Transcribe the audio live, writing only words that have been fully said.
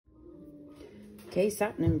Okay,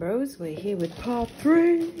 Sapnin Bros, we're here with part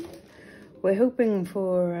 3. We're hoping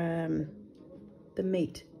for the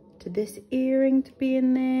mate to this earring to be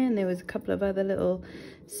in there, and there was a couple of other little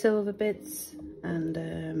silver bits,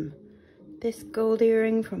 and this gold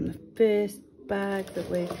earring from the first bag that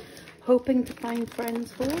we're hoping to find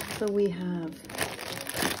friends for. So we have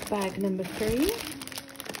bag number 3.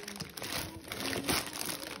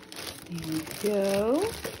 There we go.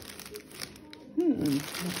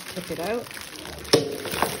 Let's check it out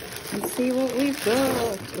and see what we've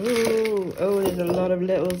got. Ooh, oh, there's a lot of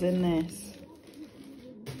littles in this.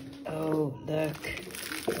 Oh,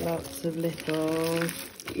 look, lots of littles.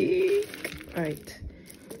 Eek. Right,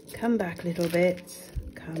 come back, little bits,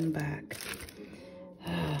 come back.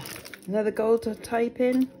 Another gold to type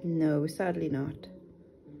in? No, sadly not.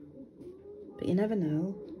 But you never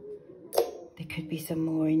know. There could be some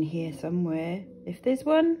more in here somewhere. If there's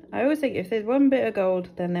one, I always think if there's one bit of gold,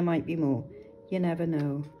 then there might be more. You never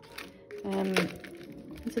know.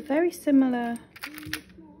 It's a very similar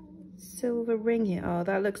silver ring here. Oh,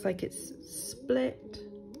 that looks like it's split.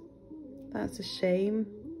 That's a shame.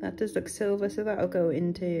 That does look silver, so that'll go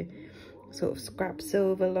into sort of scrap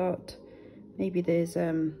silver lot. Maybe there's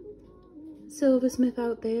silversmith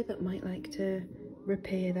out there that might like to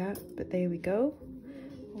repair that, but there we go.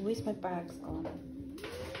 Oh, where's my bags gone?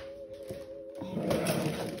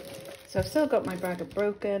 So I've still got my bag of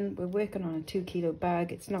broken. We're working on a 2 kilo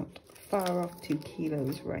bag. It's not far off 2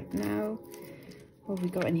 kilos right now. What have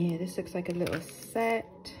we got in here? This looks like a little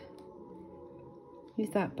set. Who's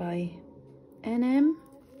that by? NM?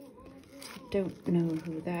 I don't know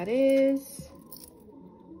who that is.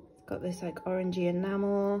 It's got this like orangey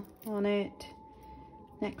enamel on it.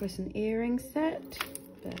 Necklace and earring set,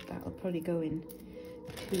 but that'll probably go in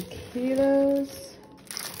 2 kilos.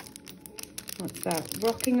 What's that?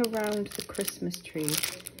 Rocking Around the Christmas Tree.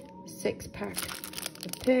 6-pack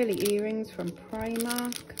of pearly earrings from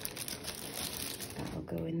Primark. That'll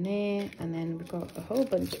go in there. And then we've got a whole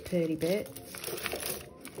bunch of pearly bits.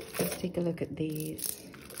 Let's take a look at these.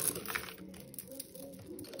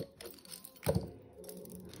 Oh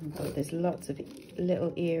God, there's lots of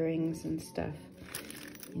little earrings and stuff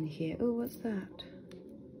in here. Oh, what's that?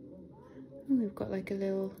 Oh, we've got like a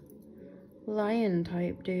little lion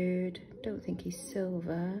type dude. Don't think he's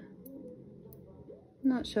silver.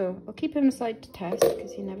 Not sure. I'll keep him aside to test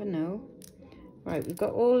because you never know. Right, we've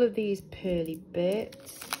got all of these pearly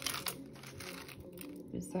bits.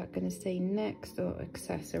 Is that going to stay next or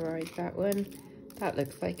accessorize that one? That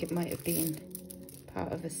looks like it might have been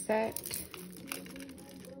part of a set.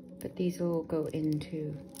 But these all go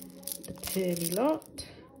into the pearly lot.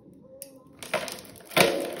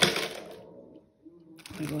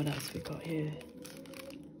 What else we got here?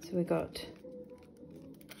 So we got,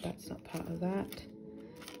 that's not part of that.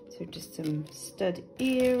 So just some stud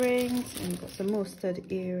earrings, and we've got some more stud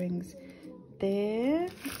earrings there.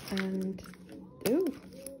 And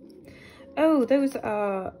oh, those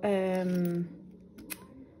are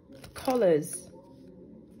collars.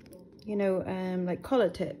 You know, like collar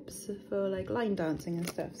tips for like line dancing and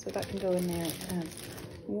stuff. So that can go in there as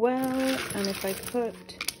well. And if I put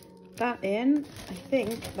that in, I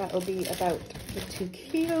think that'll be about the 2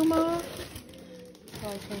 kilo mark. So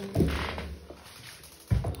I can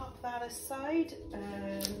pop that aside,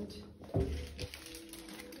 and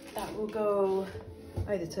that will go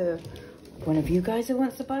either to one of you guys who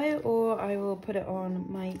wants to buy it, or I will put it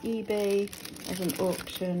on my eBay as an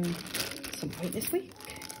auction at some point this week.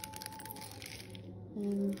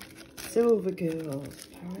 Silver girls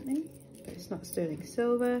apparently, but it's not sterling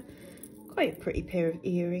silver. Quite a pretty pair of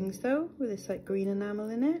earrings though, with this like green enamel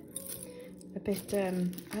in it. A bit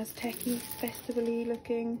Aztec-y, festival-y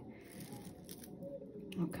looking.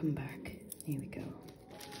 I'll come back. Here we go.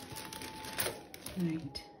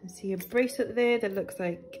 Right, I see a bracelet there that looks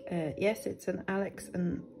like, yes, it's an Alex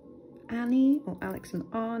and Annie, or Alex and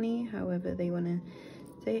Arnie, however they want to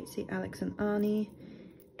say it. See, Alex and Arnie,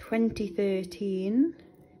 2013.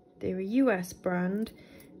 They're a US brand.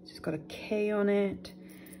 It's just got a K on it.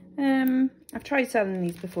 I've tried selling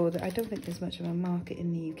these before. I don't think there's much of a market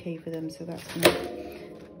in the UK for them, so that's gonna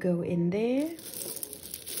go in there.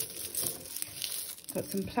 Got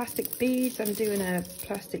some plastic beads. I'm doing a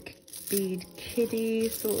plastic bead kiddie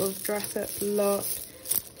sort of dress up lot,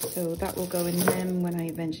 so that will go in them. When I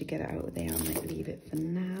eventually get it out of there, I might leave it for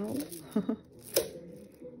now.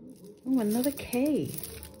 Oh, another K.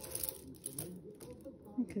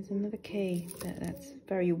 There's another K. That's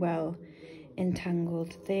very well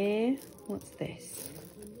entangled there. What's this?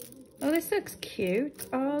 Oh, this looks cute.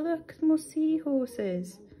 Oh, look, more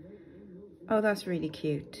seahorses. Oh, that's really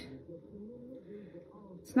cute.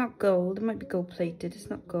 It's not gold. It might be gold plated. It's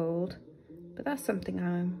not gold. But that's something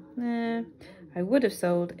I would have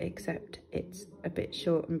sold, except it's a bit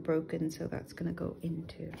short and broken, so that's going to go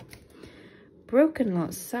into broken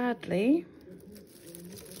lot, sadly.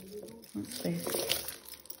 What's this?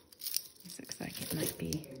 This looks like it might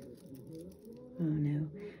be... Oh no.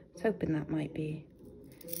 I was hoping that might be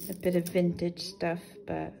a bit of vintage stuff,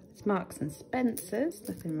 but it's Marks and Spencer's.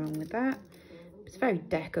 Nothing wrong with that. It's very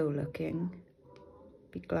deco looking.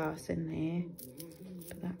 Big glass in there.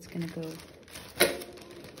 But that's going to go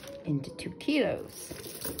into 2 kilos.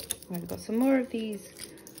 Right, we've got some more of these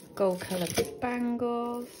gold coloured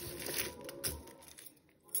bangles.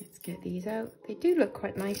 Let's get these out. They do look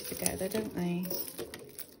quite nice together, don't they?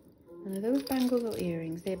 And are those bangles or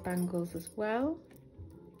earrings? They're bangles as well.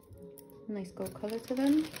 Nice gold colour to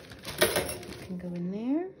them. Can go in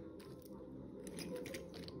there.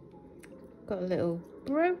 Got a little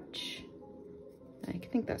brooch. I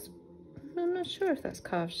think that's, I'm not sure if that's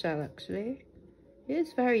carved shell actually. It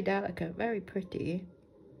is very delicate, very pretty.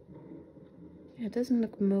 Yeah, it doesn't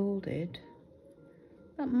look moulded.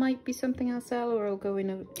 That might be something I'll sell, or I'll go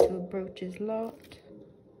into a brooches lot.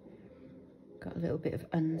 Got a little bit of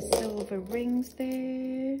unsilver rings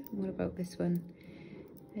there. What about this one?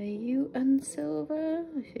 Are you unsilver?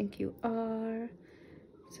 I think you are.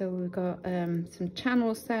 So we've got some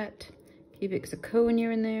channel set, cubic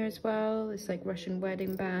zirconia in there as well. It's like Russian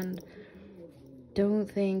wedding band. Don't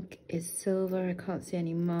think it's silver. I can't see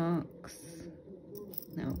any marks.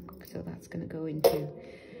 No, so that's going to go into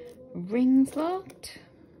rings lot.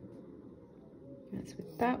 That's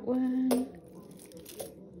with that one.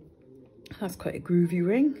 That's quite a groovy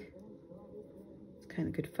ring. It's kind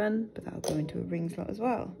of good fun, but that'll go into a rings lot as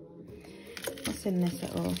well. What's in this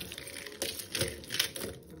little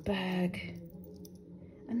bag?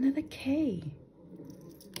 Another K.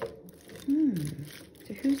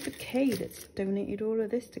 So who's the K that's donated all of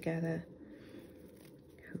this together?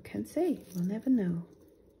 Who can say? We'll never know.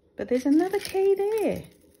 But there's another K there.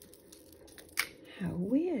 How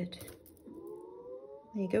weird.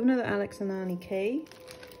 There you go, another Alex and Annie K.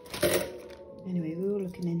 Anyway, we were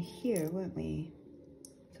looking in here, weren't we?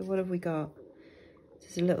 So what have we got?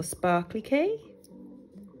 This is a little sparkly K.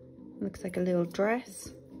 Looks like a little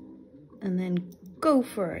dress. And then go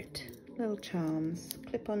for it. Little charms,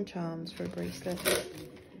 clip-on charms for a bracelet.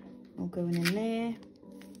 All going in there.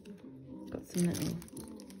 Got some little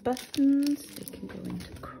buttons. They can go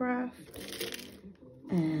into craft.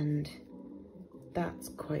 And that's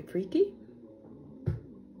quite freaky.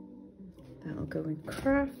 That'll go in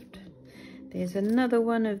craft. There's another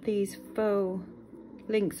one of these faux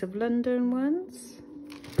Links of London ones.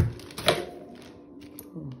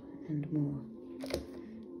 Oh, and more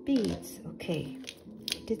beads. Okay,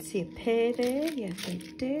 I did see a pair there. Yes, I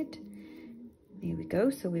did. There we go.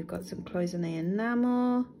 So we've got some cloisonne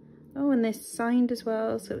enamel. Oh, and they're signed as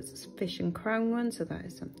well. So it's a fish and crown one. So that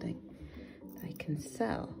is something I can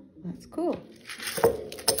sell. That's cool.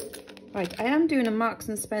 Right, I am doing a Marks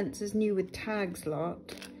and Spencer's new with tags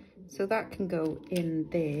lot. So that can go in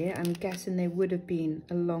there. I'm guessing there would have been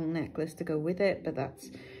a long necklace to go with it, but that's,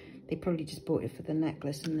 they probably just bought it for the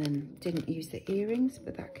necklace and then didn't use the earrings,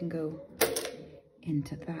 but that can go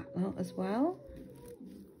into that lot as well.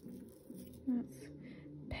 That's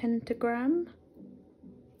pentagram.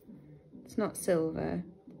 It's not silver.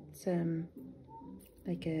 It's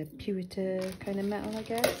like a pewter kind of metal, I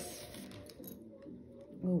guess.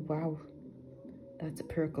 Oh wow, that's a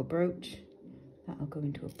Perkle brooch. That'll go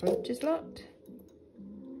into a brooches lot.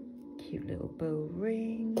 Cute little bow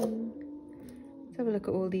ring. Let's have a look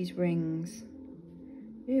at all these rings.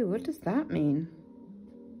 Ew, what does that mean?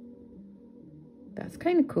 That's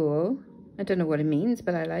kind of cool. I don't know what it means,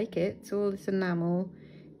 but I like it. It's all this enamel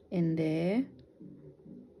in there.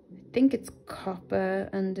 I think it's copper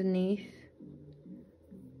underneath.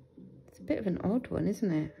 It's a bit of an odd one,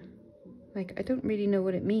 isn't it? Like, I don't really know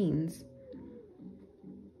what it means.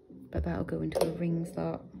 But that'll go into a rings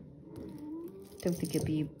lot. Don't think it'd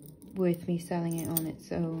be worth me selling it on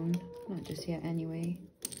its own. Not just yet anyway.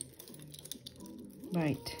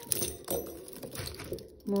 Right.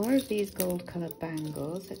 More of these gold coloured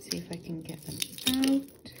bangles. Let's see if I can get them out.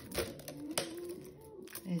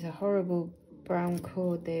 There's a horrible brown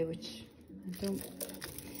cord there, which I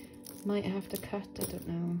might have to cut, I don't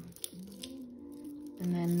know.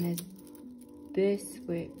 And then there's this,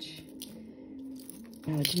 which,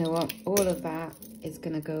 oh, do you know what? All of that is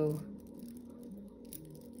going to go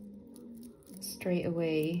straight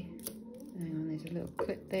away. Hang on, there's a little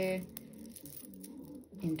clip there.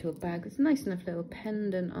 Into a bag. There's a nice enough little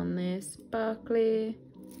pendant on there. Sparkly.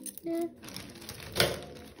 Yeah.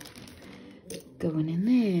 going in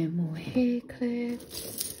there. More hair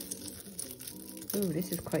clips. Oh,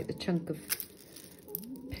 this is quite the chunk of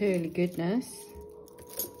pearly goodness.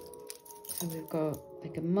 So we've got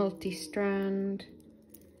like a multi-strand.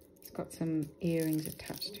 It's got some earrings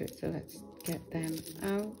attached to it, so let's get them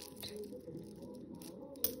out.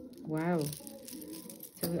 Wow.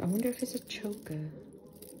 So I wonder if it's a choker.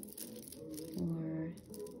 Or...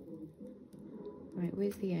 Right,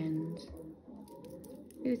 where's the end?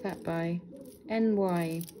 Who's that by?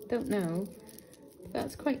 NY. Don't know.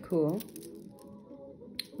 That's quite cool.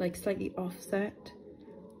 Like slightly offset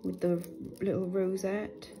with the little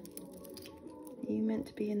rosette. Are you meant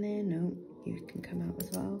to be in there? No, you can come out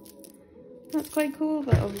as well. That's quite cool,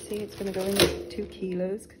 but obviously it's going to go in 2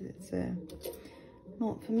 kilos because it's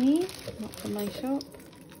not for me, not for my shop.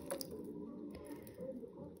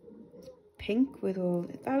 It's pink with all,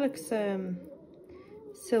 that looks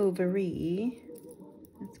silvery.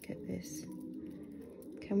 Let's get this.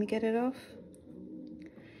 Can we get it off?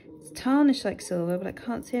 It's tarnished like silver, but I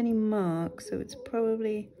can't see any marks, so it's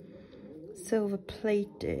probably silver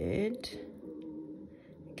plated.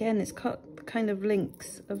 Again, it's got kind of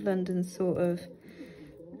links of London sort of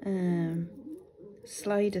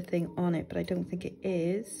slider thing on it, but I don't think it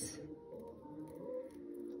is.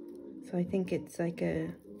 So I think it's like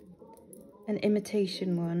an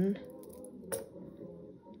imitation one.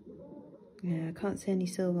 Yeah, I can't see any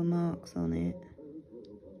silver marks on it.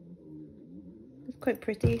 It's quite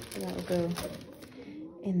pretty, so that'll go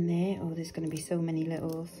in there. Oh, there's going to be so many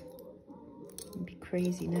littles. It'll be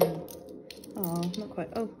crazy now. Oh, not quite.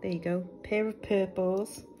 Oh, there you go. Pair of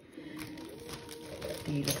purples.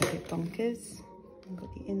 They look a bit bonkers. I've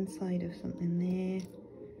got the inside of something there.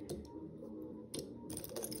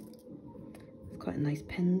 It's quite a nice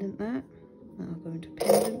pendant, that. That'll go into a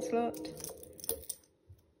pendant slot.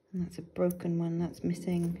 And that's a broken one. That's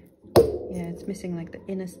missing. Yeah, it's missing like the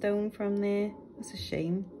inner stone from there. That's a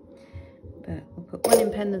shame. But we'll put one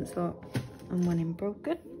in pendant slot and one in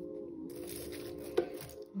broken.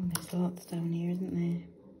 Oh, there's lots down here, isn't there?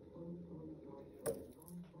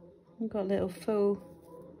 We've got little faux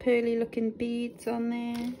pearly looking beads on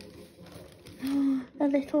there. Oh, a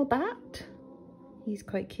little bat. He's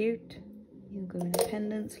quite cute. He'll go in a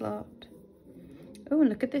pendant slot. Oh, and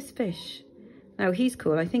look at this fish. Now he's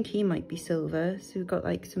cool. I think he might be silver. So we've got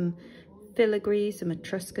like some filigree, some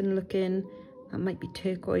Etruscan looking. That might be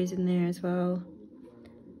turquoise in there as well.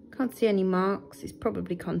 Can't see any marks. It's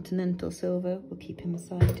probably continental silver. We'll keep him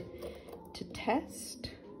aside to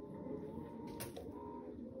test.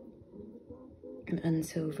 An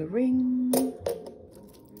unsilver ring.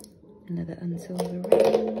 Another unsilver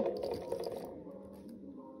ring.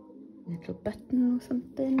 Little button or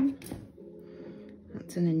something.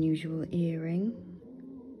 That's an unusual earring.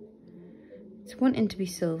 It's wanting to be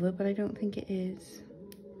silver, but I don't think it is.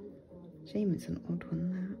 Shame it's an odd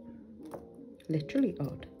one, that. Literally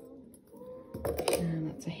odd. And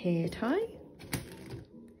that's a hair tie.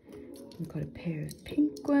 We've got a pair of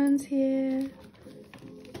pink ones here.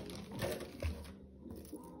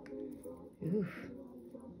 Oof.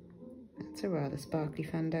 That's a rather sparkly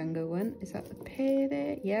Fandango one. Is that the pair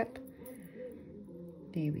there? Yep.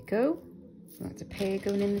 There we go. That's a pair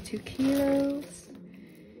going in the 2 kilos.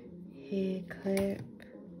 Hair clip.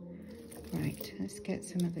 Right, let's get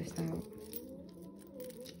some of this out.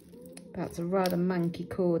 That's a rather manky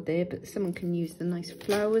cord there, but someone can use the nice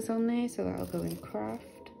flowers on there, so that'll go in craft.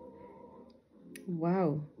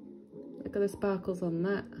 Wow, look at the sparkles on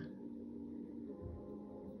that.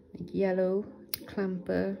 Like yellow,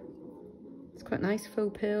 clamper. It's quite nice,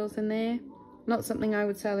 faux pearls in there. Not something I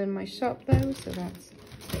would sell in my shop though, so that's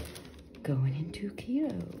going in 2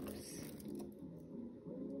 kilos.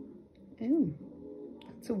 Oh,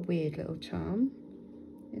 that's a weird little charm.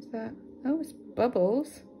 Is that? Oh, it's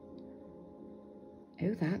bubbles.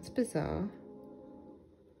 Oh, that's bizarre.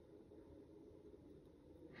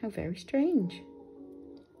 How very strange.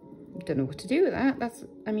 Don't know what to do with that. That's,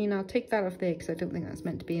 I mean, I'll take that off there because I don't think that's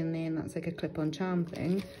meant to be in there, and that's like a clip-on charm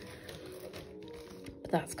thing.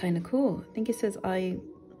 But that's kind of cool. I think it says I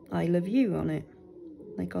love you on it,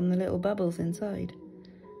 like on the little bubbles inside.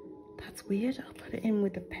 That's weird. I'll put it in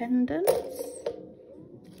with the pendants.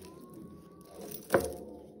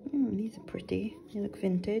 These are pretty. They look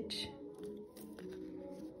vintage.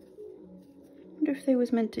 I wonder if they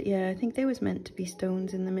was meant to, yeah, I think they was meant to be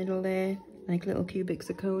stones in the middle there, like little cubic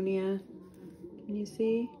zirconia. Can you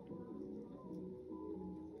see?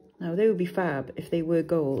 Now they would be fab if they were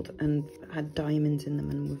gold and had diamonds in them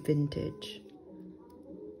and were vintage,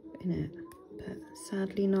 innit? But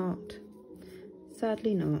sadly not.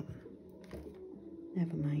 Sadly not.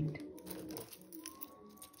 Never mind.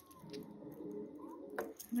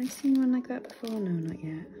 Have I seen one like that before? No, not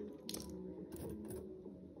yet.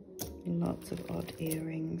 Lots of odd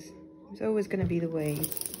earrings. It's always going to be the way.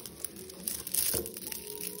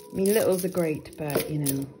 I mean, littles are great, but, you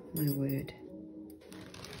know, my word.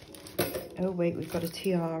 Oh, wait, we've got a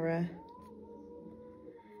tiara.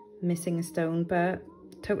 Missing a stone, but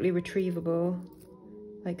totally retrievable.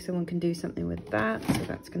 Like, someone can do something with that. So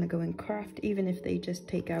that's going to go in craft, even if they just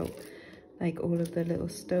take out, like, all of the little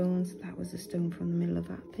stones. That was a stone from the middle of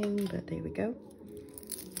that thing, but there we go.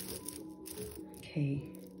 Okay.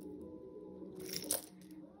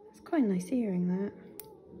 It's quite a nice earring, that.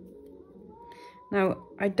 Now,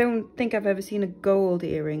 I don't think I've ever seen a gold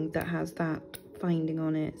earring that has that finding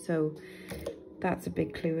on it, so that's a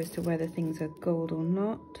big clue as to whether things are gold or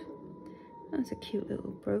not. That's a cute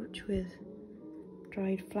little brooch with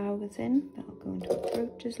dried flowers in. That'll go into a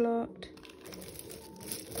brooches lot.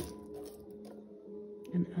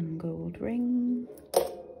 An ungold ring.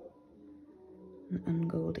 An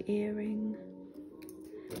ungold earring.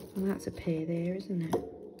 And that's a pair there, isn't it?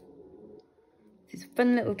 It's a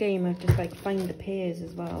fun little game of just like find the pairs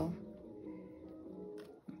as well.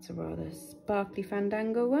 That's a rather sparkly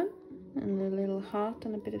fandango one. And a little heart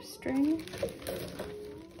and a bit of string.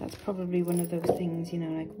 That's probably one of those things, you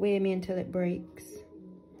know, like wear me until it breaks.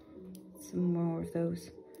 Some more of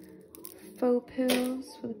those faux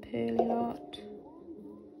pearls for the pearly lot.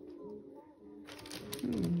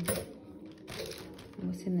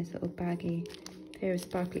 What's in this little baggy pair of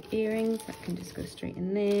sparkly earrings? That can just go straight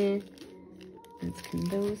in there. As can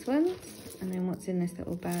those ones. And then what's in this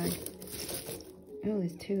little bag? Oh,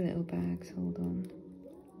 there's two little bags. Hold on.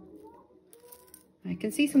 I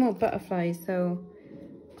can see some more butterflies, so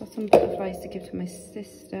got some butterflies to give to my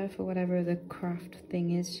sister for whatever the craft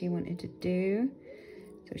thing is she wanted to do.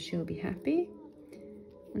 So she'll be happy.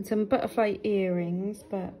 And some butterfly earrings,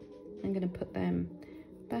 but I'm going to put them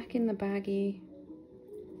back in the baggie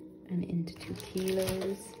and into 2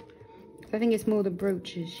 kilos. I think it's more the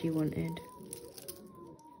brooches she wanted.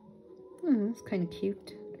 Oh, that's kind of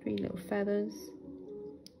cute. 3 little feathers.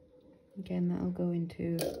 Again, that'll go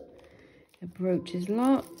into a brooches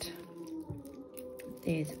lot.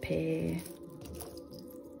 There's a pair.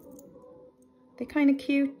 They're kind of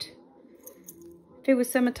cute. If it was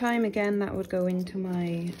summertime, again, that would go into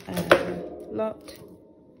my lot.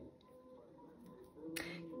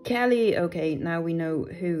 Kelly. Okay, now we know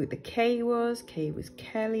who the K was. K was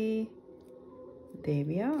Kelly. There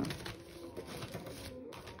we are.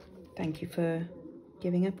 Thank you for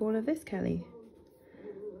giving up all of this, Kelly.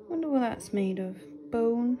 Wonder what that's made of.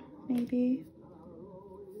 Bone, maybe?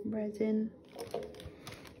 Resin.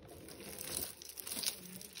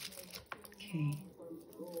 Okay.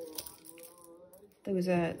 Those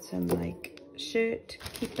are some like shirt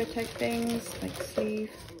keeper type things, like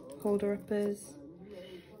sleeve holder uppers.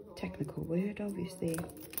 Technical word, obviously.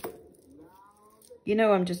 You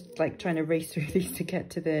know, I'm just like trying to race through these to get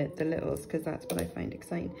to the littles because that's what I find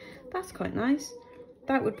exciting. That's quite nice.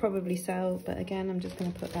 That would probably sell, but again, I'm just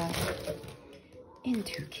going to put that in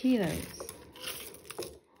 2 kilos.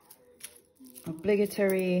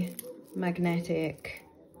 Obligatory, magnetic.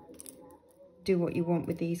 Do what you want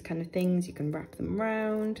with these kind of things. You can wrap them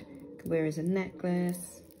around, you can wear as a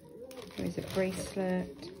necklace, wear as a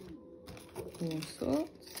bracelet, all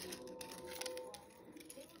sorts.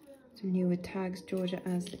 Some newer tags, Georgia,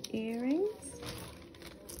 as the earrings.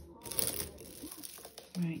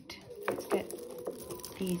 Right, let's get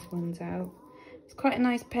these ones out. It's quite a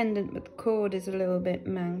nice pendant, but the cord is a little bit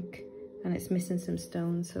mank and it's missing some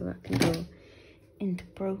stones, so that can go into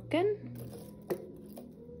broken.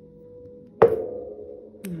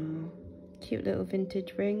 Oh, cute little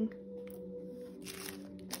vintage ring.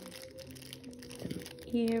 Some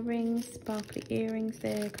earrings, sparkly earrings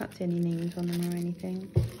there. Can't see any names on them or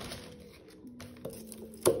anything.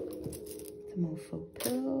 Some more faux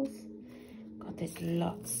pearls. God, there's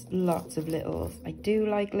lots of littles. I do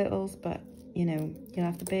like littles, but you know, you'll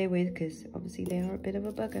have to bear with because obviously they are a bit of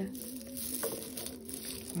a bugger.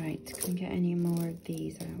 Right, can we get any more of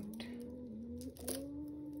these out?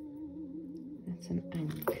 That's an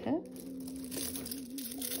anchor.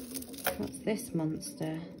 What's this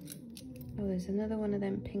monster? Oh, there's another one of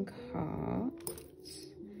them pink hearts.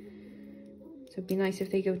 So it'd be nice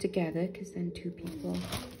if they go together because then 2 people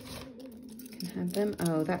can have them.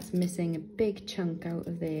 Oh, that's missing a big chunk out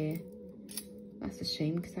of there. That's a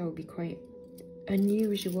shame because that would be quite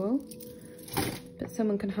unusual. But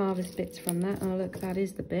someone can harvest bits from that. Oh, look, that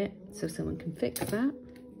is the bit. So someone can fix that.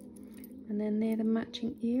 And then they're the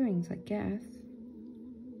matching earrings, I guess.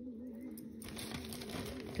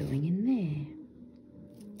 Going in there.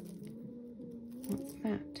 What's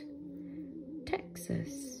that? Texas.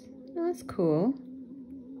 this? Oh, that's cool.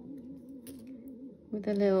 With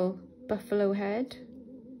a little buffalo head.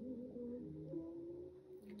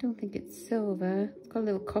 I don't think it's silver. It's got a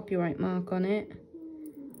little copyright mark on it.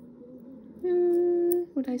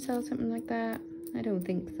 Would I sell something like that? I don't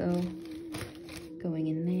think so. Going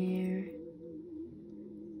in there.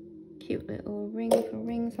 Cute little ring for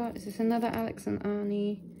ring slot. Is this another Alex and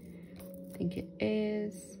Arnie? I think it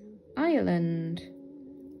is. Ireland.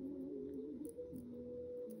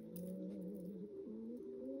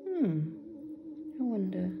 I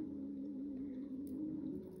wonder.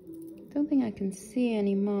 Don't think I can see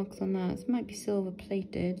any marks on that. This might be silver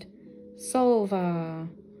plated. Solva.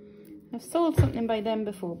 I've sold something by them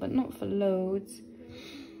before, but not for loads.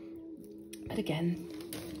 But again,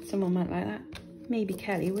 someone might like that. Maybe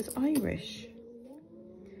Kelly was Irish.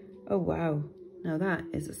 Oh wow, now that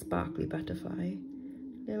is a sparkly butterfly.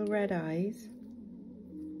 Little red eyes.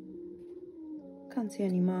 Can't see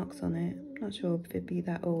any marks on it. Not sure if it'd be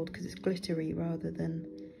that old because it's glittery rather than,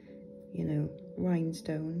 you know,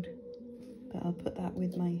 rhinestoned. But I'll put that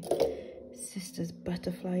with my sister's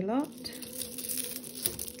butterfly lot.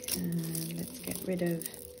 And let's get rid of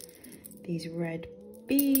these red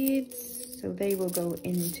beads. So they will go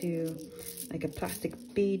into like a plastic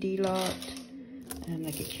beady lot and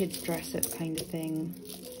like a kid's dress up kind of thing.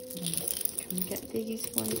 Can we get these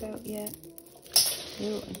ones out yet?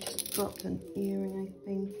 Oh, I just dropped an earring, I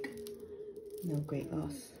think. No great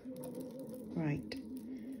loss. Right.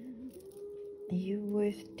 Are you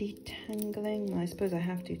worth detangling? Well, I suppose I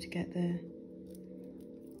have to get the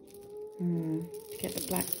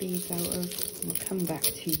black beads out of. I'll come back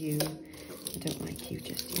to you. I don't like you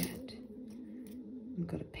just yet. I've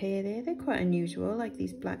got a pair there. They're quite unusual, like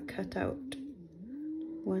these black cutout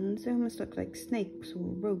ones. They almost look like snakes or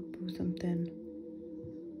rope or something.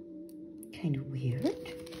 Kind of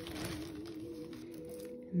weird.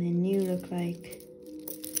 And then you look like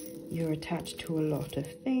you're attached to a lot of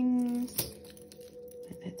things.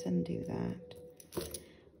 Let's undo that.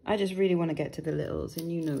 I just really want to get to the littles,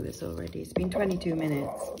 and you know this already. It's been 22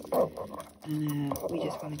 minutes, and we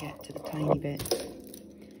just want to get to the tiny bits,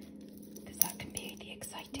 because that can be the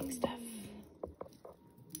exciting stuff.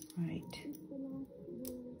 Right.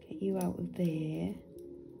 Get you out of there,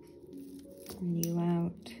 and you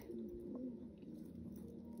out,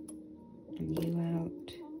 and you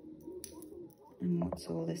out. And what's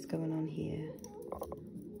all this going on here?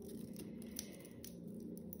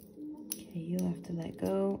 Okay, you'll have to let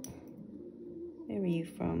go. Where are you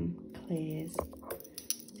from? Claire's.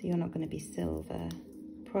 So you're not going to be silver.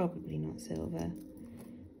 Probably not silver.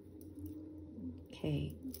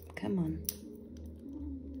 Okay, come on.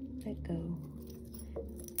 Let go.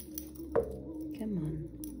 Come on.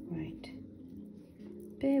 Right.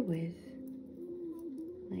 Bear with.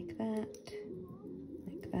 Like that.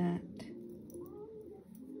 Like that.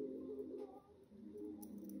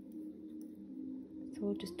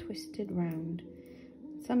 All just twisted round.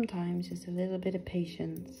 Sometimes just a little bit of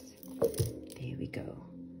patience. There we go.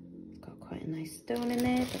 It's got quite a nice stone in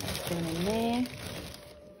there, but that's going in there.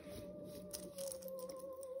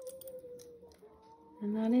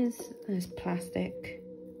 And there's plastic.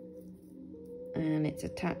 And it's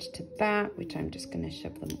attached to that, which I'm just going to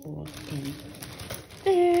shove them all in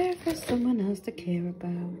there for someone else to care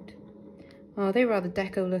about. Oh, they're rather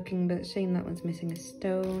deco looking, but shame that one's missing a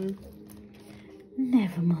stone.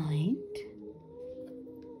 Never mind.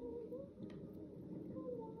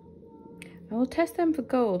 I will test them for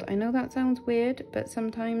gold. I know that sounds weird, but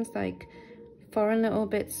sometimes like foreign little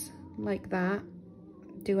bits like that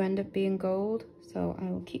do end up being gold. So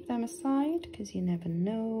I will keep them aside because you never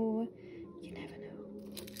know. You never know.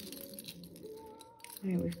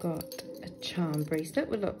 Right, we've got a charm bracelet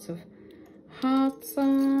with lots of hearts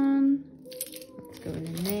on. That's going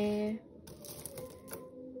in there.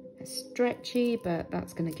 Stretchy, but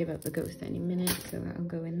that's going to give up the ghost any minute, so that'll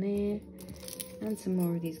go in there. And some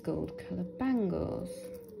more of these gold colour bangles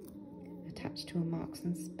attached to a Marks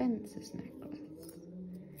and Spencer's necklace.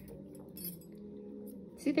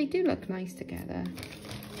 See, they do look nice together.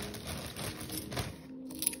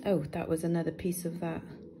 Oh, that was another piece of that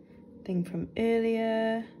thing from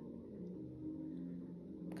earlier.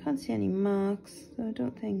 Can't see any marks, so I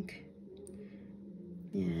don't think.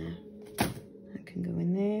 Yeah. Can go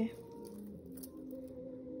in there.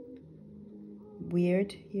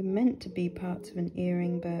 Weird. You're meant to be parts of an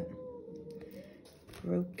earring, but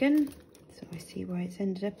broken. So I see why it's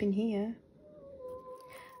ended up in here.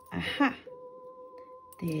 Aha!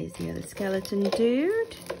 There's the other skeleton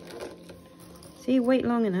dude. See, wait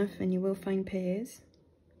long enough and you will find pairs.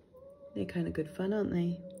 They're kind of good fun, aren't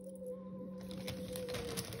they?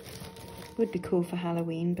 Would be cool for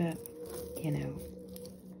Halloween, but you know.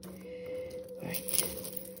 Right.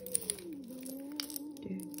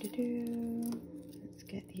 Let's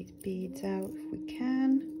get these beads out if we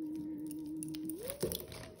can.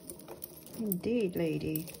 Indeed,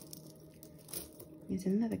 lady. There's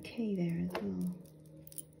another K there as well.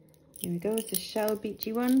 Here we go, it's a shell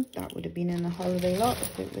beachy one. That would have been in the holiday lot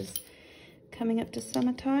if it was coming up to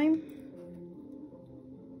summertime.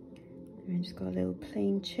 And I just got a little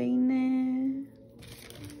plain chain there.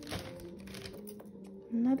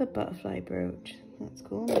 Another butterfly brooch. That's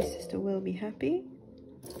cool, my sister will be happy.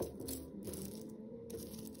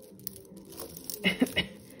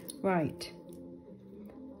 Right.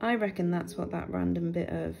 I reckon that's what that random bit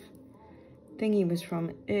of thingy was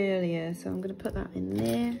from earlier, so I'm going to put that in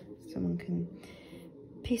there. Someone can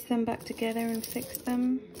piece them back together and fix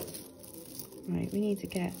them. Right, we need to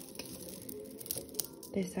get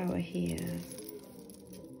this out of here.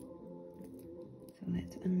 So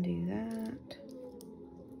let's undo that.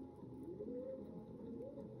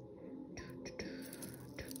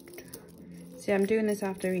 See, I'm doing this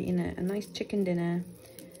after eating a nice chicken dinner.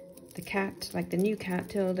 The cat, like the new cat,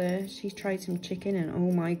 Tilda, she's tried some chicken and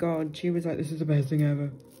oh my god, she was like, this is the best thing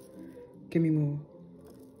ever. Give me more.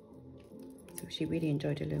 So she really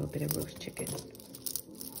enjoyed a little bit of roast chicken.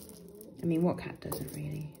 I mean, what cat doesn't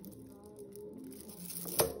really?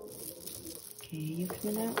 Okay, you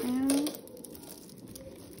coming out now?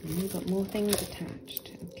 And we've got more things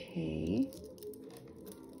attached. Okay.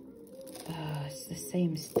 Ah, it's the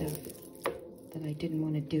same stuff that I didn't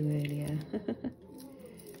want to do earlier.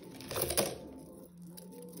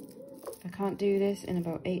 I can't do this in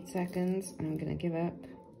about 8 seconds. I'm gonna give up.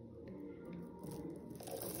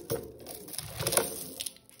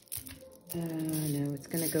 No, it's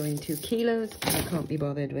gonna go in 2 kilos and I can't be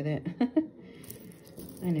bothered with it.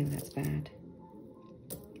 I know that's bad.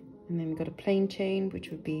 And then we've got a plain chain, which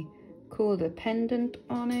would be called a pendant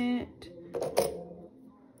on it.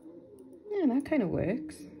 Yeah, that kind of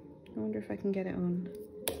works. I wonder if I can get it on.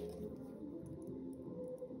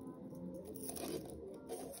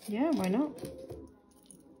 Yeah, why not?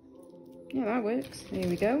 Yeah, that works. There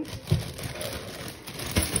we go.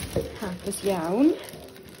 Half this yarn.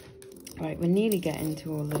 Right, we're nearly getting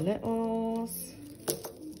to all the littles.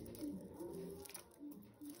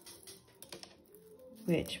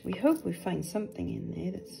 Which we hope we find something in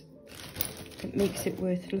there that makes it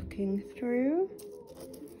worth looking through.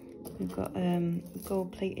 We've got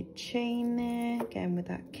gold-plated chain there, again with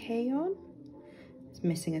that K on. It's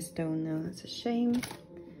missing a stone though, that's a shame.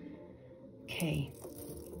 K.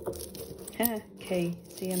 K.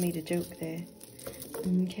 See, I made a joke there.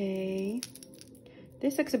 Okay.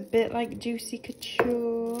 This looks a bit like Juicy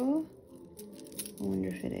Couture. I wonder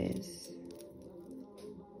if it is.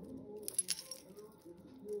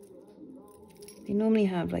 They normally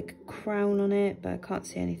have like a crown on it, but I can't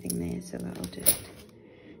see anything there, so that'll just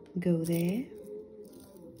go there.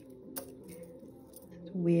 It's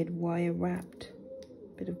a weird wire wrapped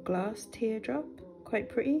bit of glass teardrop, quite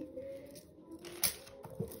pretty.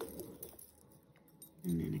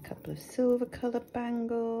 And then a couple of silver colour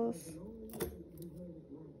bangles.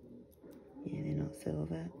 Yeah, they're not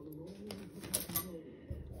silver.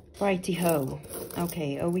 Righty-ho.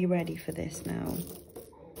 Okay, are we ready for this now?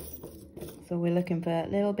 So we're looking for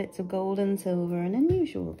little bits of gold and silver and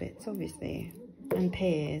unusual bits, obviously, and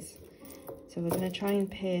pairs. So we're going to try and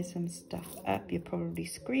pair some stuff up. You're probably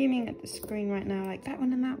screaming at the screen right now, like that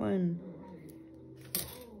one and that one.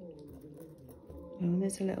 Oh,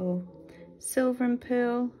 there's a little silver and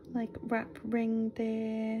pearl, like wrap ring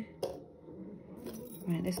there.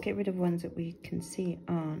 Right, let's get rid of ones that we can see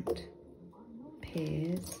aren't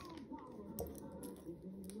pairs.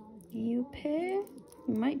 You pair?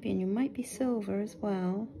 You might be, and you might be silver as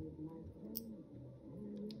well.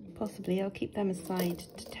 Possibly, I'll keep them aside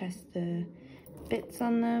to test the bits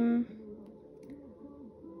on them.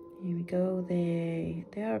 Here we go, they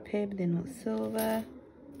are a pair, but they're not silver.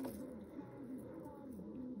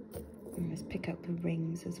 And let's pick up the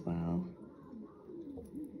rings as well.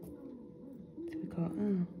 So we've got,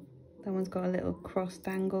 oh, that one's got a little crossed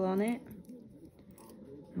angle on it.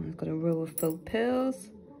 That one's got a row of faux pearls.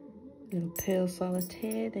 Little pearl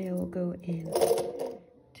solitaire, they all go in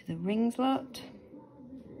to the rings lot.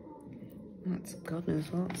 That's God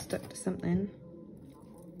knows what, stuck to something.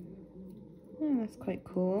 Yeah, that's quite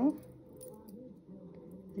cool.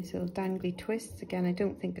 These little dangly twists, again, I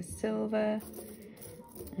don't think are silver.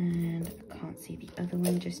 And I can't see the other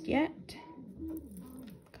one just yet.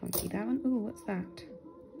 Can't see that one. Oh, what's that?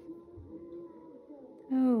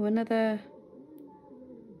 Oh, another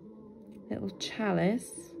little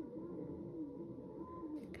chalice.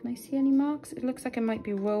 Can I see any marks? It looks like it might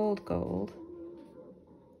be rolled gold.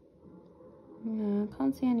 No, I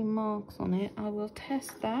can't see any marks on it. I will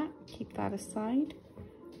test that, keep that aside,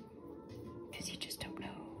 because you just don't know.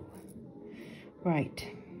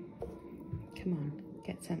 Right, come on,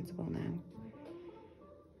 get sensible now.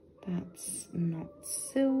 That's not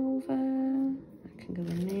silver. That can go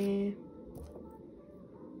in there.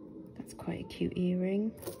 That's quite a cute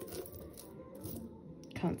earring.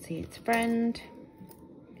 Can't see its friend.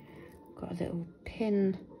 Got a little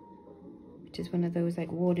pin, which is one of those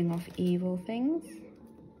like warding off evil things.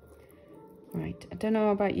 Right, I don't know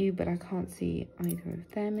about you, but I can't see either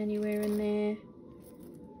of them anywhere in there.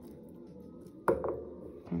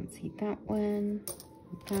 Can't see that one,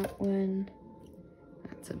 that one.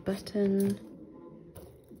 That's a button.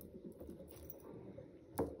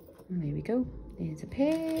 And there we go. There's a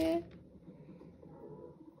pair.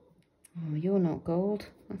 Oh, you're not gold.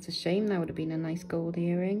 That's a shame. That would have been a nice gold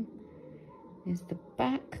earring. There's the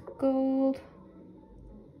back gold.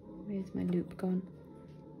 Where's my loop gone?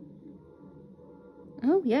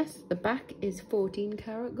 Oh yes, the back is 14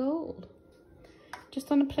 karat gold.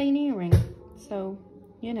 Just on a plain earring. So,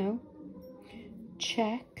 you know,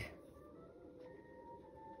 check.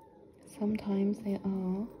 Sometimes they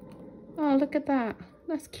are. Oh, look at that.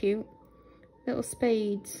 That's cute. Little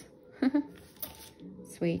spades.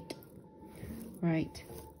 Sweet. Right,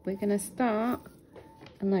 we're gonna start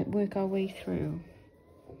and like work our way through.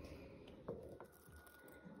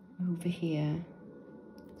 Over here,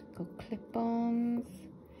 we've got clip-ons.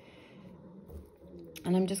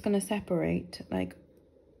 And I'm just gonna separate like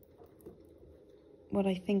what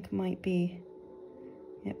I think might be.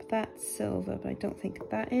 Yep, that's silver, but I don't think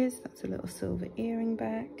that is. That's a little silver earring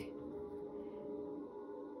back.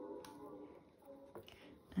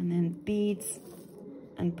 And then beads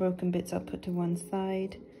and broken bits I'll put to one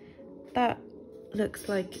side. That looks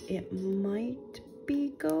like it might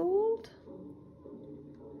be gold.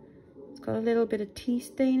 It's got a little bit of tea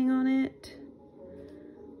staining on it.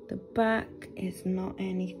 The back is not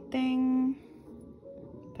anything,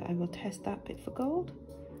 but I will test that bit for gold.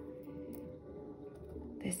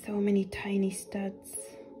 There's so many tiny studs.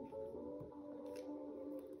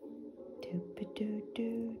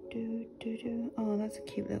 Oh, that's a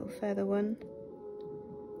cute little feather one.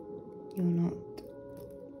 You're not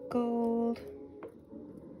gold.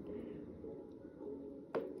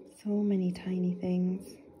 So many tiny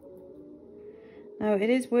things. Now it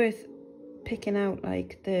is worth picking out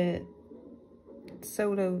like the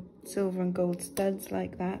solo silver and gold studs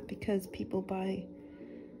like that, because people buy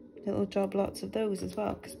little job lots of those as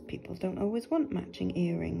well, because people don't always want matching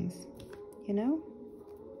earrings, you know?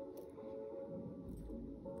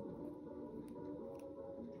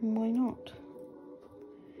 And why not?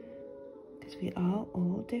 Because we are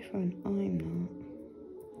all different. I'm not.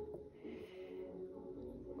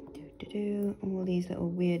 All these little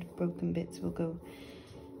weird broken bits will go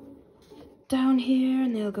down here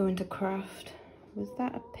and they'll go into craft. Was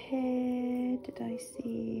that a pair? Did I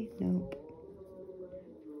see? Nope.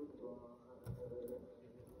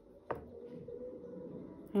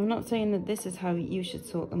 I'm not saying that this is how you should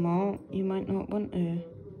sort them all. You might not want to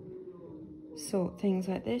sort things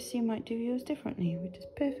like this. You might do yours differently, which is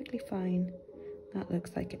perfectly fine. That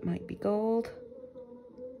looks like it might be gold,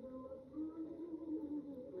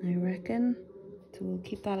 I reckon. So we'll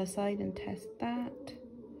keep that aside and test that.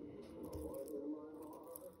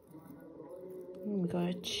 We got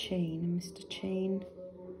a chain, a Mr. Chain.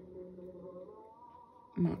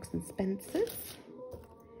 Marks and Spencer's.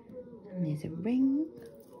 And there's a ring.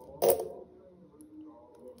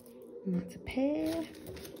 And that's a pair.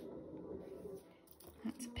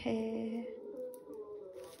 That's a pair.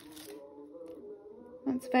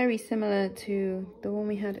 That's very similar to the one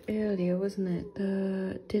we had earlier, wasn't it?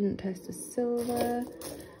 The didn't test the silver.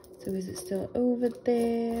 So is it still over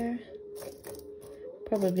there?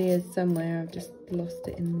 Probably is somewhere. I've just lost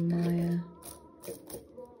it in the mire.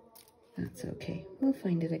 That's okay. We'll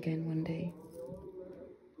find it again one day.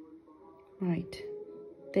 Right.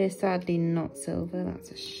 They're sadly not silver.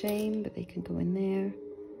 That's a shame, but they can go in there.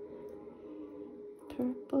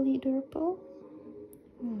 Purpley durple.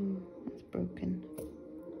 Oh, that's broken.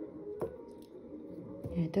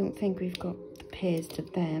 Yeah, I don't think we've got the pairs to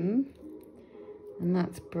them. And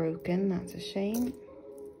that's broken. That's a shame.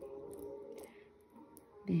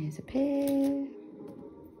 There's a pair.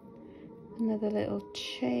 Another little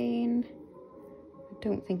chain. I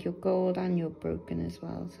don't think you're gold and you're broken as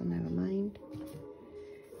well, so never mind.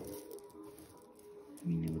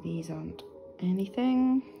 We know these aren't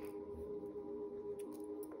anything.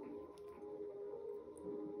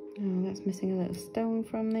 Oh, that's missing a little stone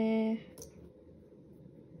from there.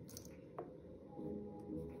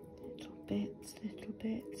 bits, little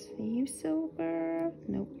bits. Are you silver?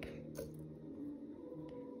 Nope.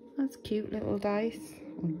 That's cute, little dice,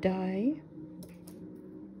 or die.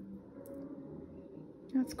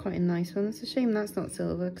 That's quite a nice one. It's a shame that's not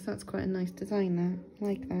silver, because that's quite a nice design there. I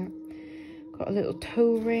like that. Got a little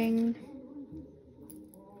toe ring.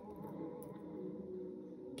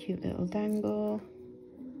 Cute little dangle.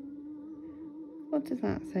 What does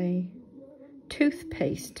that say?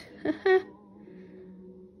 Toothpaste.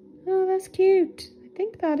 Oh, that's cute. I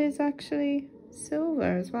think that is actually silver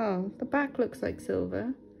as well. The back looks like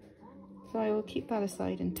silver. So I will keep that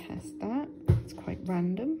aside and test that. It's quite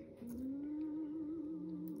random.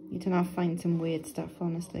 You don't have to find some weird stuff,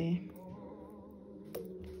 honestly.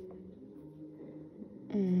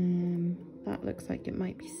 That looks like it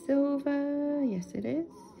might be silver. Yes, it is.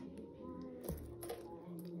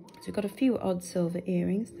 So we've got a few odd silver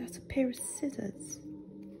earrings. That's a pair of scissors.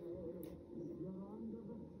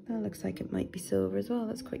 That looks like it might be silver as well.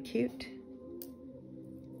 That's quite cute.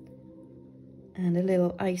 And a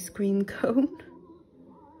little ice cream cone.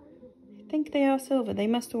 I think they are silver. They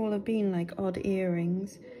must all have been like odd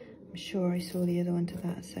earrings. I'm sure I saw the other one to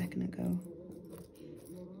that a second ago.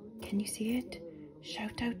 Can you see it?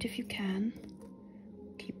 Shout out if you can.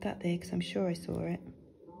 Keep that there because I'm sure I saw it.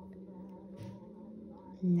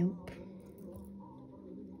 Nope.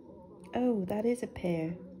 Oh, that is a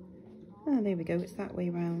pair. Oh, there we go. It's that way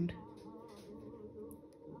round.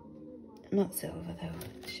 Not silver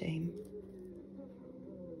though. Shame.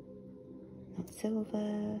 Not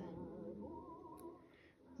silver.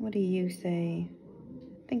 What do you say?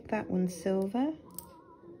 I think that one's silver.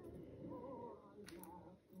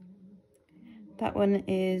 That one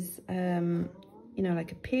is, you know,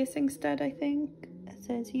 like a piercing stud, I think. It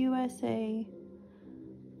says USA.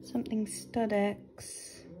 Something stud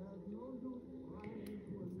X.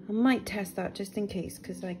 I might test that just in case,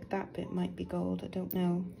 because like that bit might be gold. I don't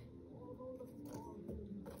know.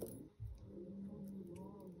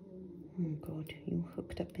 Oh God, you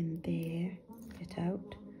hooked up in there. Get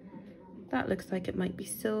out. That looks like it might be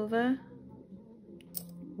silver.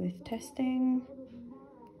 With testing.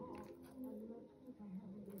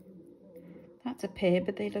 That's a pair,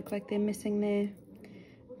 but they look like they're missing their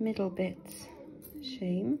middle bits.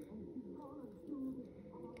 Shame.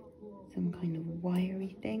 Some kind of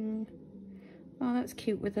wiry thing. Oh, that's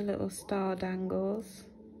cute with the little star dangles.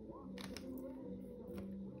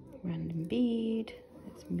 Random bead.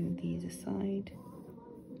 Let's move these aside.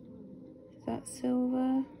 Is that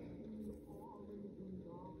silver?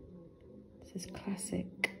 This is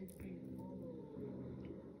classic.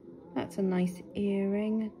 That's a nice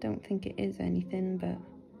earring. I don't think it is anything, but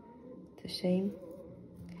it's a shame.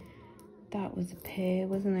 That was a pair,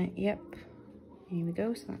 wasn't it? Yep. Here we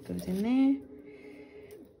go. So that goes in there.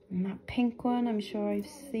 And that pink one, I'm sure I've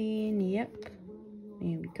seen. Yep.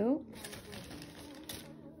 Here we go.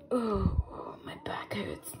 Oh, my back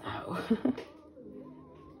hurts now.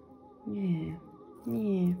 Yeah.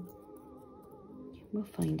 Yeah. We'll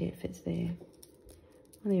find it if it's there.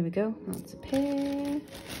 Well, there we go. That's a pair.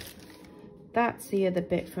 That's the other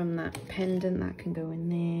bit from that pendant that can go in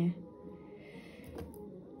there.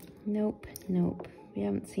 Nope, nope. We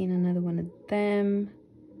haven't seen another one of them.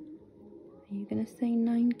 Are you going to say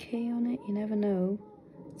 9K on it? You never know.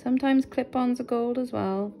 Sometimes clip-ons are gold as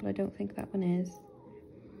well, but I don't think that one is.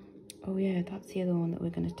 Oh yeah, that's the other one that we're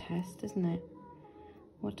going to test, isn't it?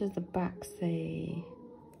 What does the back say?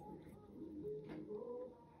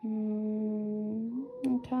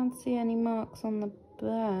 I can't see any marks on the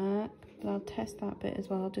back, but I'll test that bit as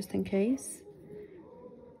well, just in case.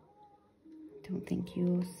 Don't think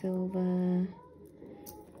you're silver,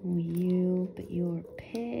 or you, but you're a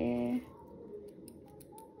pair.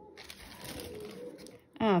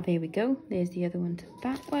 Ah, there we go. There's the other one to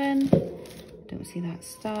that one. Don't see that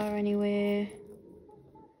star anywhere.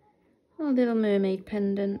 Oh, little mermaid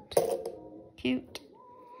pendant. Cute.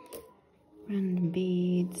 Random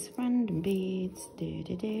beads, random beads. Do,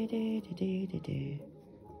 do, do, do, do, do, do.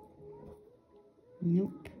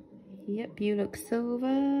 Nope. Yep, you look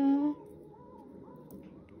silver.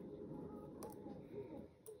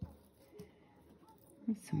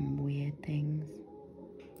 Some weird things.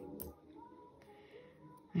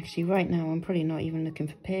 Actually, right now, I'm probably not even looking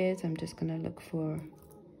for pairs. I'm just going to look for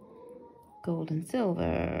gold and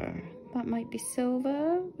silver. That might be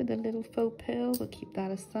silver with a little faux pearl. We'll keep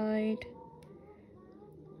that aside.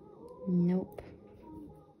 Nope.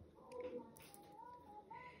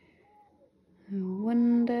 I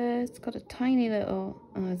wonder, it's got a tiny little,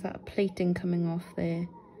 oh, is that a plating coming off there?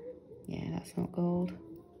 Yeah, that's not gold.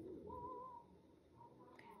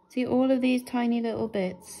 See all of these tiny little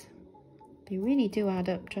bits? They really do add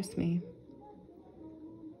up, trust me.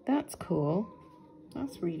 that's cool.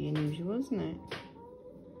 That's really unusual, isn't it?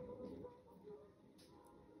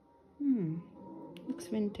 Looks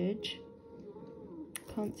vintage.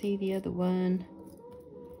 Can't see the other one.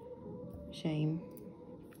 Shame.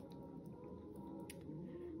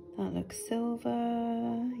 That looks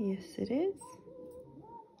silver. Yes, it is.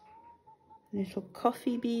 Little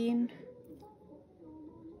coffee bean.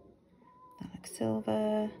 That looks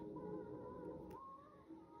silver.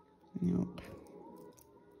 Nope.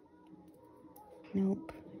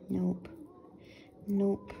 Nope. Nope.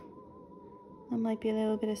 Nope. That might be a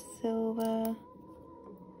little bit of silver.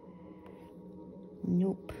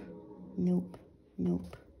 Nope. Nope.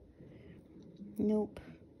 Nope. Nope.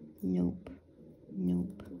 Nope.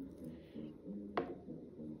 Nope.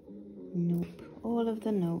 Nope. All of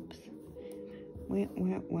the nopes. Wow,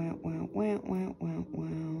 wow, wow, wow, wow, wow, wow,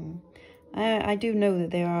 wow. I do know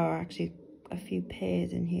that there are actually a few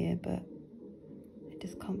pairs in here, but I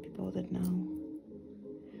just can't be bothered now. Oh,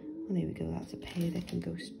 there we go. That's a pair that can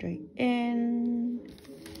go straight in.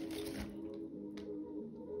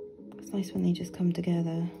 It's nice when they just come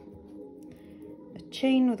together. A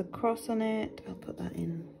chain with a cross on it. I'll put that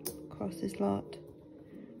in crosses lot.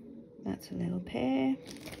 That's a little pair.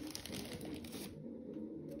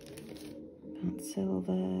 That's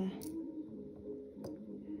silver.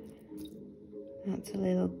 That's a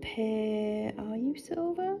little pair. Are you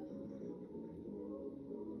silver?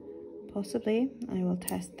 Possibly. I will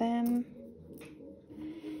test them.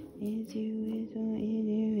 You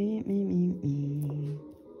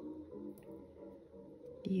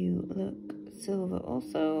look silver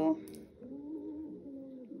also.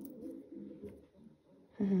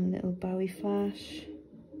 Little Bowie flash.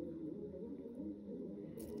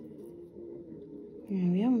 Yeah,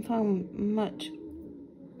 we haven't found much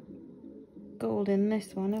gold in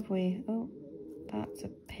this one, have we? Oh, that's a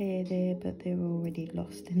pair there, but they're already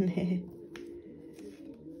lost in there.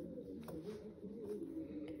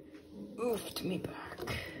 Oofed me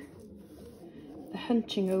back. The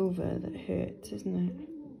hunching over that hurts, isn't it?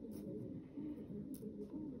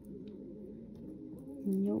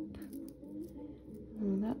 Nope.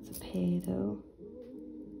 Oh, that's a pair though.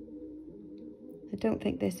 I don't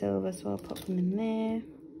think they're silver, so I'll pop them in there.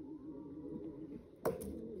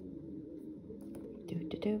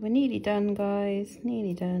 We're nearly done, guys.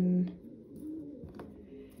 Nearly done.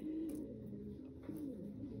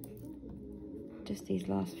 Just these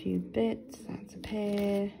last few bits. That's a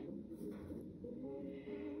pair.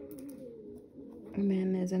 And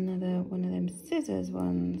then there's another one of them scissors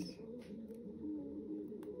ones.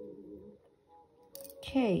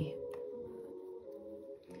 Okay.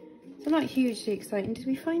 So not hugely exciting. Did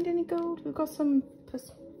we find any gold? We've got some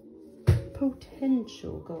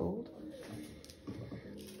potential gold.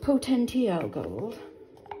 Potential gold.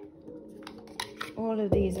 All of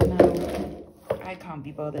these are now, I can't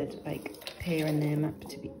be bothered like pairing them up,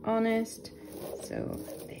 to be honest. So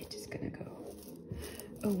they're just gonna go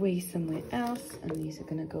away somewhere else, and these are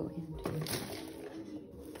gonna go into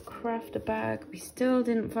the crafter bag. We still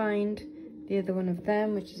didn't find the other one of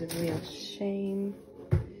them, which is a real shame.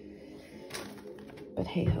 But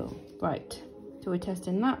hey ho. Right. So we're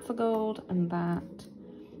testing that for gold, and that,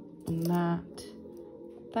 and that.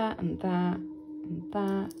 That and that and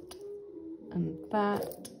that and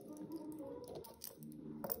that.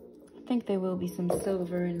 I think there will be some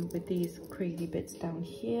silver in with these crazy bits down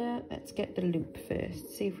here. Let's get the loop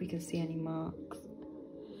first, see if we can see any marks.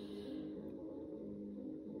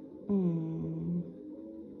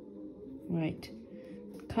 Right,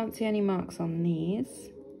 can't see any marks on these.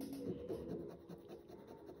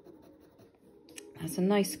 That's a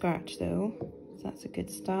nice scratch though, so that's a good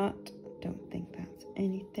start. Don't think that's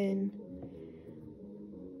anything.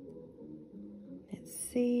 Let's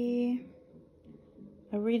see.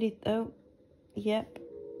 Oh, yep.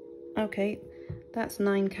 Okay, that's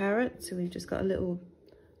 9 carats. So we've just got a little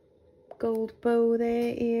gold bow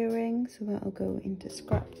there, earring. So that'll go into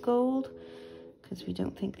scrap gold because we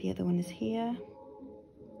don't think the other one is here.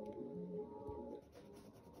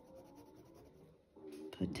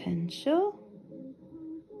 Potential.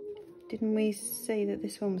 Didn't we say that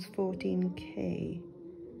this one was 14k?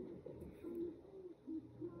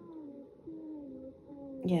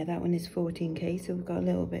 Yeah, that one is 14k, so we've got a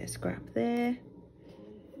little bit of scrap there.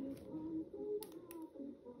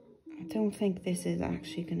 I don't think this is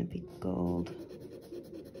actually going to be gold.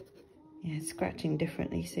 Yeah, it's scratching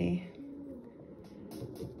differently, see?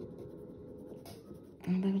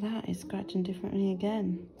 Although that is scratching differently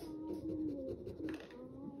again.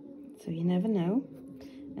 So you never know.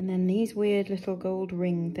 And then these weird little gold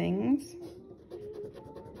ring things.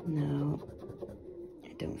 No,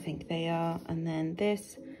 I don't think they are. And then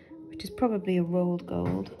this, which is probably a rolled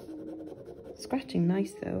gold. Scratching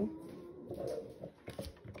nice though.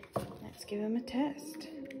 Let's give them a test.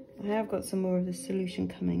 I have got some more of this solution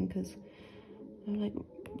coming because I'm like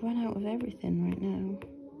run out of everything right now.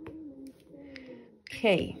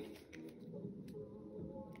 Okay.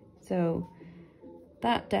 So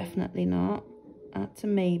that definitely not. That's a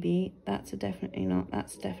maybe. That's a definitely not.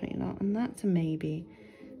 That's definitely not. And that's a maybe.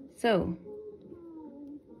 So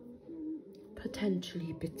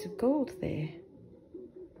potentially bits of gold there.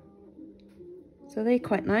 So they're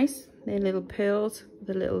quite nice. They're little pearls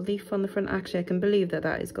with a little leaf on the front. Actually, I can believe that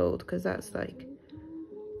that is gold because that's like,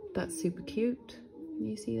 that's super cute.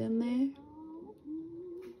 You see them there?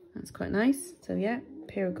 That's quite nice. So yeah,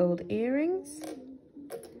 pair of gold earrings.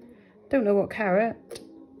 Don't know what carat.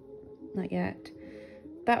 Not yet.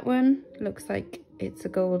 That one looks like it's a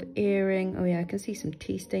gold earring. Oh yeah, I can see some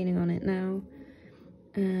tea staining on it now.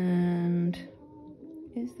 And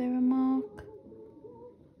is there a mark?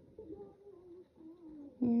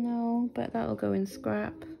 No, but that'll go in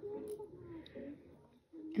scrap.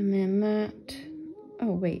 And then that.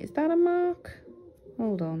 Oh wait, is that a mark?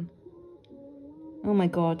 Hold on. Oh my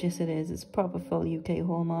god, yes it is. It's proper full UK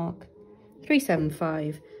hallmark.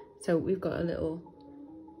 375. So we've got a little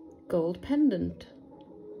gold pendant.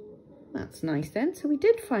 That's nice then. So we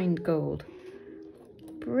did find gold.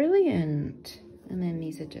 Brilliant. And then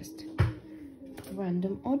these are just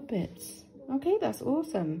random odd bits. Okay, that's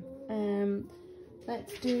awesome.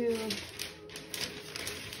 Let's do,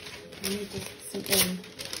 I need just something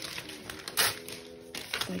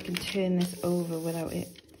so I can turn this over without it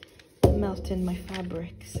melting my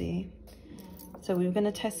fabric, see? So we were going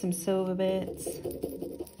to test some silver bits.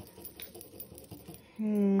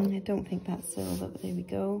 I don't think that's silver, but there we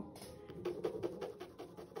go.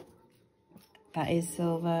 That is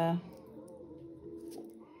silver.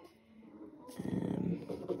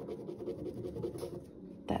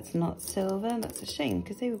 That's not silver. That's a shame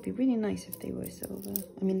because they would be really nice if they were silver.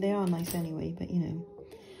 I mean, they are nice anyway, but you know.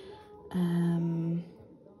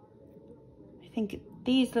 I think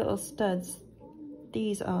these little studs,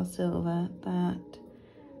 these are silver. That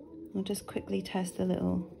I'll just quickly test a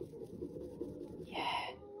little.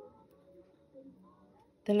 Yeah.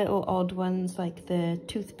 The little odd ones like the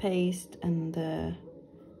toothpaste and the,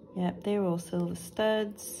 yep, they're all silver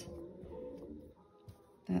studs.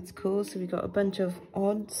 That's cool. So we got a bunch of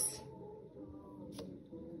odds.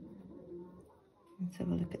 Let's have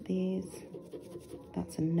a look at these.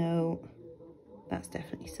 That's a no. That's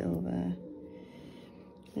definitely silver.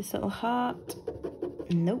 This little heart.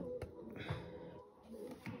 Nope.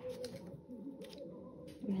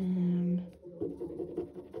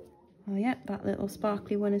 Oh yeah, that little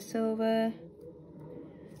sparkly one is silver.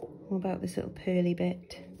 What about this little pearly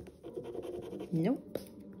bit? Nope.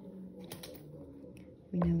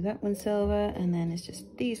 We know that one's silver, and then it's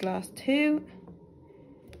just these last two.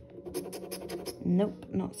 Nope,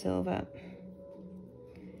 not silver.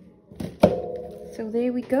 So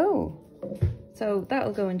there we go. So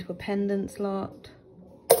that'll go into a pendant slot.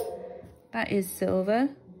 That is silver.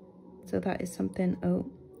 So that is something, oh,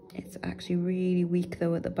 it's actually really weak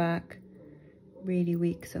though at the back. Really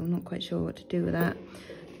weak, so I'm not quite sure what to do with that.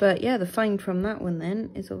 But yeah, the find from that one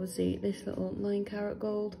then is obviously this little 9 karat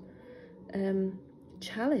gold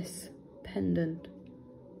chalice pendant.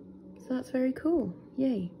 So that's very cool.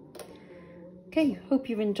 Yay. Okay, hope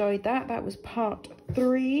you've enjoyed that. That was part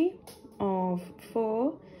 3 of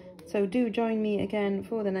 4. So do join me again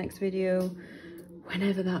for the next video,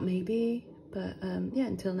 whenever that may be. But yeah,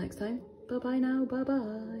 until next time, bye bye now, bye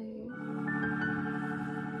bye.